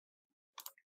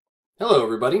Hello,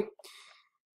 everybody.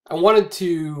 I wanted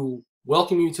to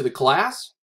welcome you to the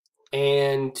class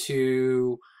and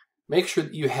to make sure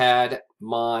that you had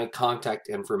my contact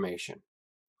information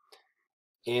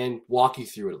and walk you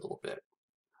through it a little bit.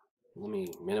 Let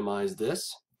me minimize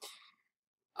this.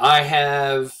 I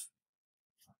have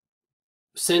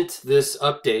sent this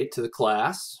update to the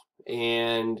class,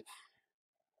 and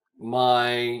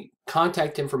my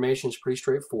contact information is pretty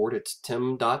straightforward. It's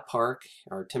tim.park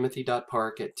or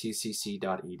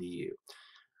timothy.park@tcc.edu.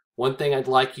 One thing I'd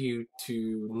like you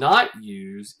to not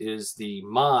use is the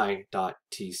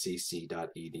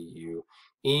my.tcc.edu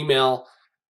email.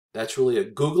 That's really a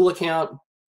Google account,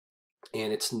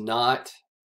 and it's not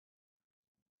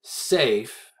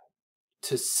safe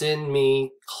to send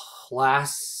me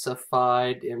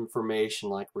classified information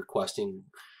like requesting,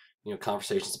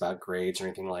 conversations about grades or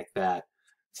anything like that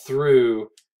through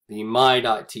the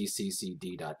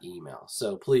my.tccd.email.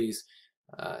 So please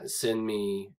send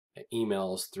me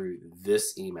emails through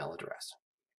this email address.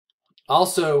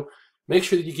 Also, make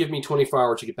sure that you give me 24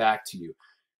 hours to get back to you.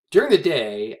 During the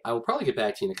day, I will probably get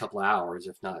back to you in a couple of hours,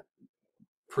 if not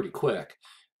pretty quick.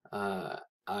 I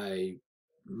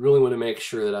really want to make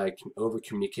sure that I can over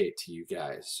communicate to you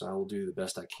guys, so I will do the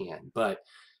best I can. But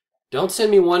don't send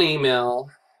me one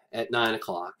email at 9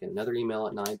 o'clock, and another email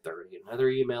at 9:30, another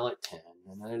email at 10,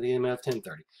 another email at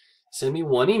 10:30. Send me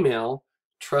one email.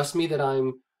 Trust me that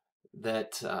I'm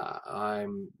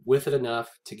with it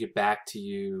enough to get back to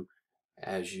you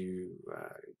as you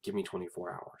give me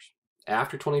 24 hours.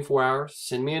 After 24 hours,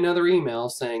 send me another email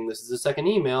saying, this is the second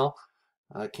email.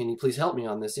 Can you please help me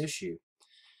on this issue?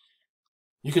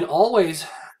 You can always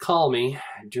call me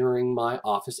during my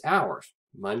office hours,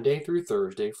 Monday through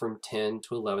Thursday from 10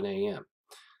 to 11 a.m.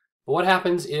 But what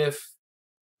happens if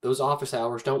those office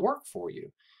hours don't work for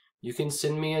you? You can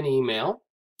send me an email.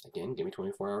 Again, give me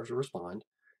 24 hours to respond,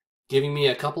 giving me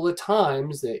a couple of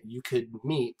times that you could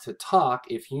meet to talk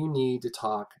if you need to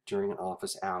talk during an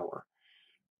office hour.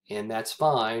 And that's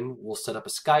fine. We'll set up a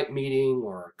Skype meeting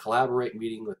or a Collaborate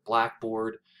meeting with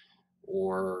Blackboard,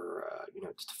 or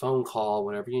just a phone call,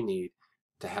 whatever you need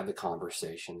to have the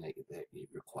conversation that you're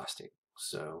requesting.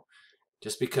 So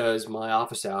just because my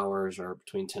office hours are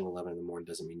between 10 and 11 in the morning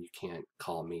doesn't mean you can't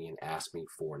call me and ask me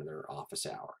for another office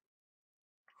hour.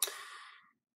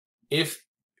 If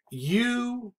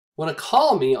you want to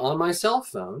call me on my cell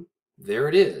phone, there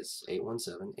it is,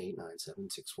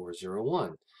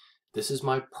 817-897-6401. This is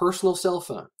my personal cell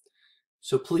phone.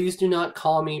 So please do not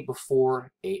call me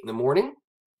before 8 in the morning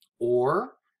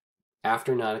or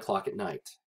after 9 o'clock at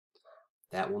night.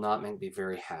 That will not make me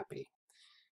very happy.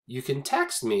 You can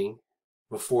text me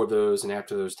before those and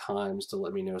after those times to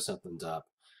let me know something's up,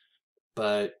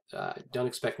 but don't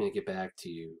expect me to get back to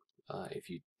you if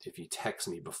you text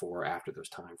me before or after those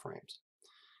time frames.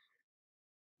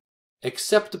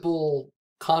 Acceptable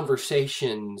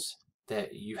conversations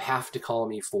that you have to call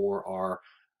me for are,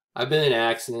 I've been in an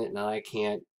accident and I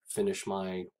can't finish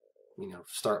my,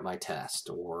 start my test,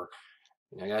 or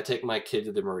I gotta take my kid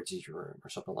to the emergency room or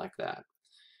something like that.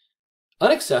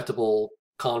 Unacceptable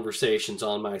conversations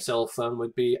on my cell phone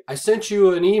would be, I sent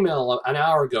you an email an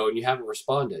hour ago and you haven't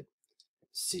responded.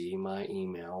 See my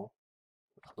email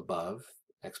above,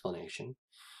 explanation.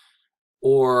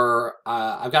 Or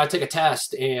I've got to take a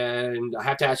test and I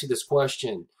have to ask you this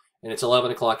question and it's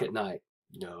 11 o'clock at night.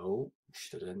 No, you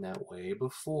should have done that way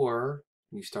before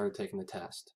you started taking the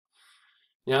test.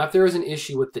 Now, if there is an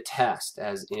issue with the test,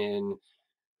 as in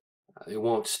it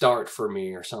won't start for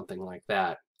me or something like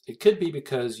that, it could be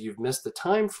because you've missed the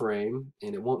time frame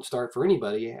and it won't start for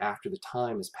anybody after the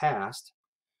time has passed.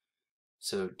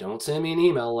 So don't send me an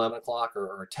email at 11 o'clock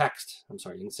or a text. I'm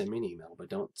sorry, you can send me an email, but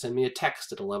don't send me a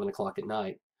text at 11 o'clock at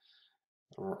night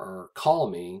or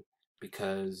call me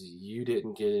because you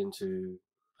didn't get into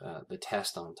the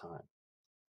test on time.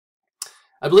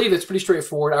 I believe it's pretty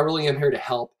straightforward. I really am here to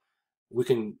help. We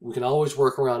can always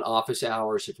work around office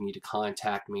hours if you need to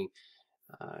contact me.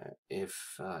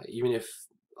 Even if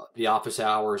the office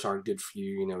hours aren't good for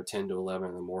you, 10 to 11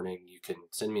 in the morning, you can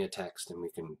send me a text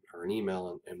or an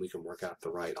email and we can work out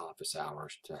the right office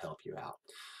hours to help you out.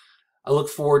 I look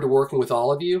forward to working with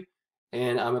all of you,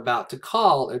 and I'm about to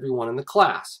call everyone in the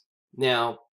class.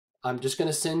 Now, I'm just going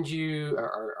to send you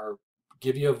or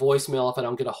give you a voicemail if I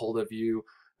don't get a hold of you.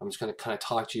 I'm just going to kind of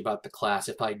talk to you about the class.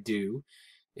 If I do,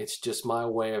 it's just my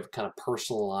way of kind of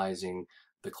personalizing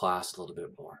the class a little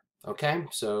bit more. Okay,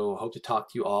 so hope to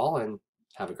talk to you all and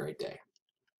have a great day.